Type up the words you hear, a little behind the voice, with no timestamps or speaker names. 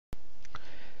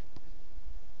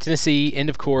Tennessee, end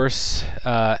of course,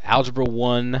 Algebra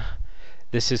 1.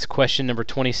 This is question number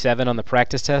 27 on the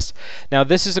practice test. Now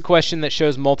this is a question that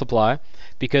shows multiply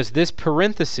because this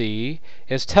parenthesis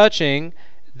is touching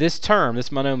this term, this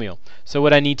monomial. So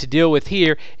what I need to deal with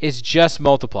here is just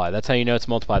multiply. That's how you know it's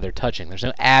multiply. They're touching. There's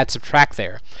no add, subtract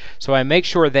there. So I make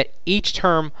sure that each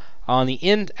term on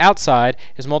the outside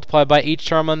is multiplied by each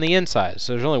term on the inside.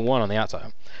 So there's only one on the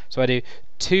outside. So I do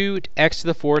 2x to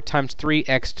the 4th times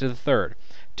 3x to the 3rd.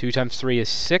 2 times 3 is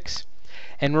 6.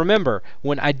 And remember,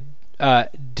 when I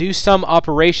do some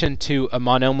operation to a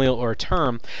monomial or a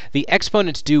term, the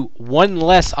exponents do one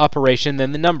less operation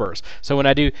than the numbers. So when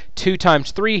I do 2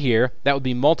 times 3 here, that would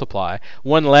be multiply.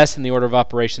 One less in the order of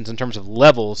operations in terms of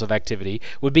levels of activity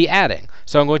would be adding.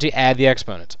 So I'm going to add the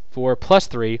exponents. 4 plus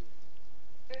 3,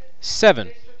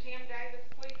 7.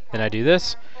 Then I do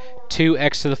this.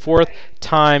 2x to the 4th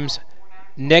times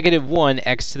negative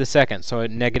 1x to the 2nd. So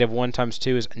negative 1 times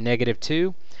 2 is negative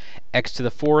 2. X to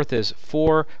the 4th is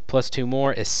 4 plus 2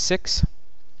 more is 6.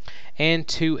 And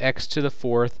 2x to the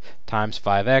 4th times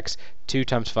 5x. 2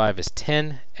 times 5 is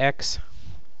 10x.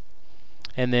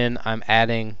 And then I'm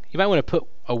adding, you might want to put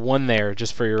a 1 there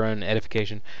just for your own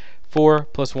edification. 4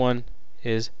 plus 1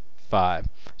 is 5.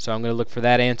 So I'm going to look for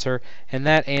that answer. And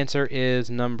that answer is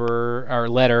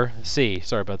letter C.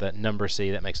 Sorry about that, number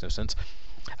C. That makes no sense.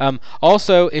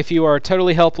 Also, if you are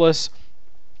totally helpless,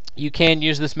 you can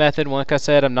use this method. Like I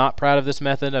said, I'm not proud of this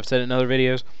method. I've said it in other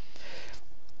videos.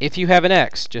 If you have an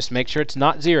x, just make sure it's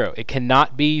not 0. It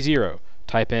cannot be 0.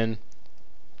 Type in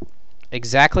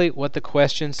exactly what the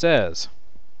question says.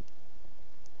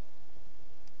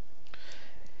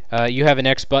 You have an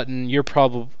X button. You're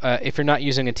probably, if you're not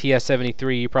using a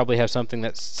TS-73, you probably have something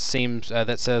that seems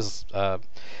that says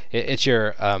it's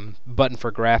your button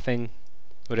for graphing,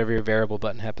 whatever your variable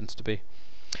button happens to be.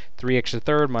 3x to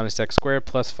the 3rd minus x squared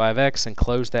plus 5x, and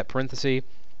close that parenthesis.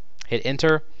 Hit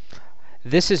enter.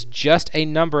 This is just a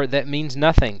number that means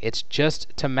nothing. It's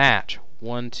just to match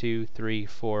 1, 2, 3,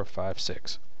 4, 5,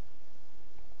 6.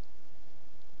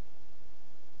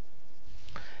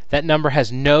 That number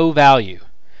has no value.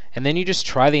 And then you just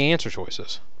try the answer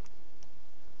choices.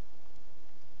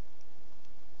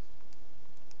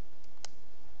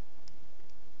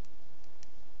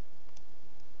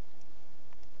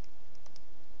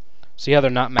 See how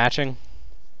they're not matching?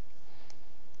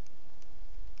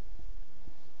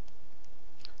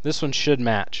 This one should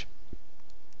match.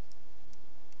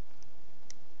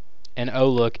 And oh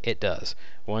look, it does.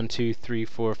 1, 2, 3,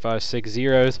 4, 5, 6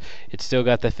 zeros. It's still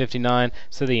got the 59,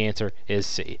 so the answer is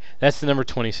C. That's the number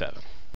 27.